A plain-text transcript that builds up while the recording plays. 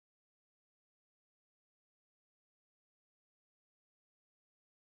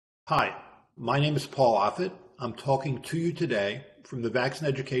Hi, my name is Paul Offit. I'm talking to you today from the Vaccine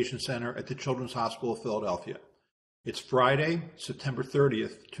Education Center at the Children's Hospital of Philadelphia. It's Friday, September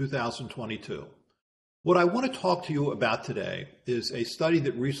 30th, 2022. What I want to talk to you about today is a study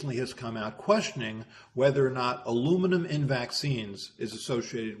that recently has come out questioning whether or not aluminum in vaccines is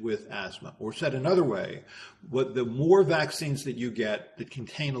associated with asthma. Or said another way, the more vaccines that you get that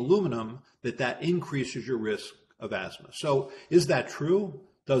contain aluminum, that increases your risk of asthma. So is that true?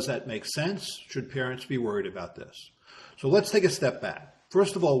 Does that make sense? Should parents be worried about this? So let's take a step back.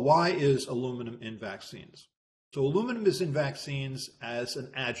 First of all, why is aluminum in vaccines? So aluminum is in vaccines as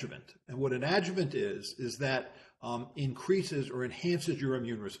an adjuvant. And what an adjuvant is that increases or enhances your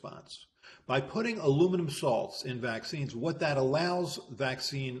immune response. By putting aluminum salts in vaccines, what that allows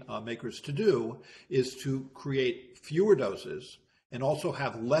vaccine makers to do is to create fewer doses and also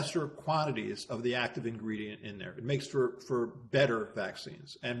have lesser quantities of the active ingredient in there. It makes for better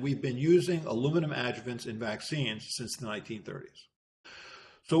vaccines. And we've been using aluminum adjuvants in vaccines since the 1930s.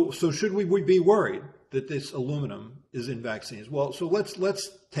 So should we be worried that this aluminum is in vaccines? Well, so let's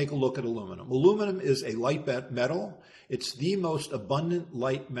take a look at aluminum. Aluminum is a light metal. It's the most abundant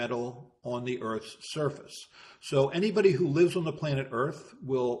light metal on the Earth's surface. So anybody who lives on the planet Earth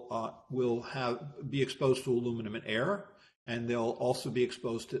will be exposed to aluminum in air, and they'll also be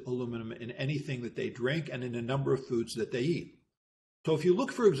exposed to aluminum in anything that they drink and in a number of foods that they eat. So if you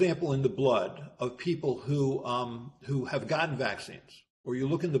look, for example, in the blood of people who have gotten vaccines, or you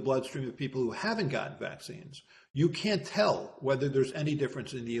look in the bloodstream of people who haven't gotten vaccines, you can't tell whether there's any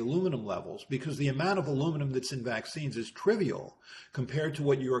difference in the aluminum levels because the amount of aluminum that's in vaccines is trivial compared to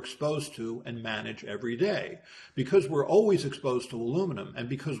what you're exposed to and manage every day. Because we're always exposed to aluminum, and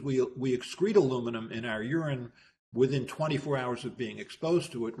because we excrete aluminum in our urine within 24 hours of being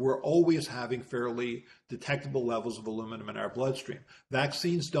exposed to it, we're always having fairly detectable levels of aluminum in our bloodstream.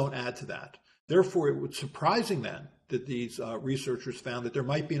 Vaccines don't add to that. Therefore, it was surprising then that these researchers found that there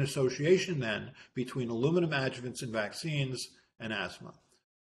might be an association then between aluminum adjuvants in vaccines and asthma.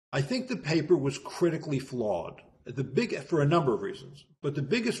 I think the paper was critically flawed, for a number of reasons. But the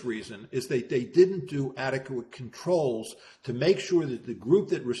biggest reason is that they didn't do adequate controls to make sure that the group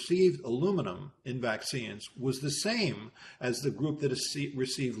that received aluminum in vaccines was the same as the group that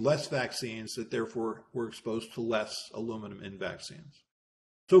received less vaccines that therefore were exposed to less aluminum in vaccines.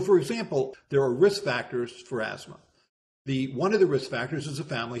 So, for example, there are risk factors for asthma. One of the risk factors is a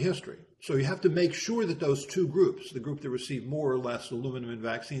family history. So you have to make sure that those two groups, the group that received more or less aluminum in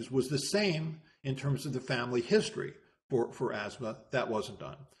vaccines, was the same in terms of the family history for asthma. That wasn't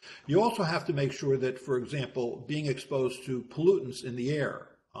done. You also have to make sure that, for example, being exposed to pollutants in the air,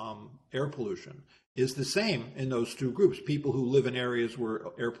 air pollution, is the same in those two groups. People who live in areas where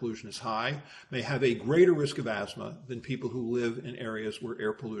air pollution is high may have a greater risk of asthma than people who live in areas where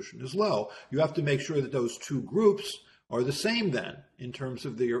air pollution is low. You have to make sure that those two groups are the same then in terms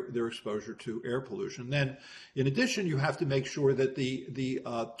of their exposure to air pollution. Then, in addition, you have to make sure that the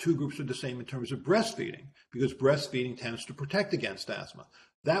two groups are the same in terms of breastfeeding, because breastfeeding tends to protect against asthma.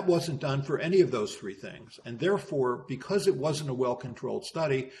 That wasn't done for any of those three things. And therefore, because it wasn't a well-controlled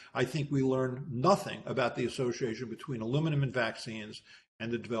study, I think we learned nothing about the association between aluminum and vaccines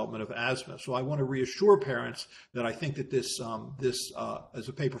and the development of asthma. So I want to reassure parents that I think that this is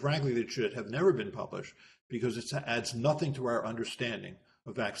a paper, frankly, that should have never been published because it adds nothing to our understanding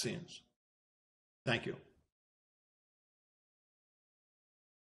of vaccines. Thank you.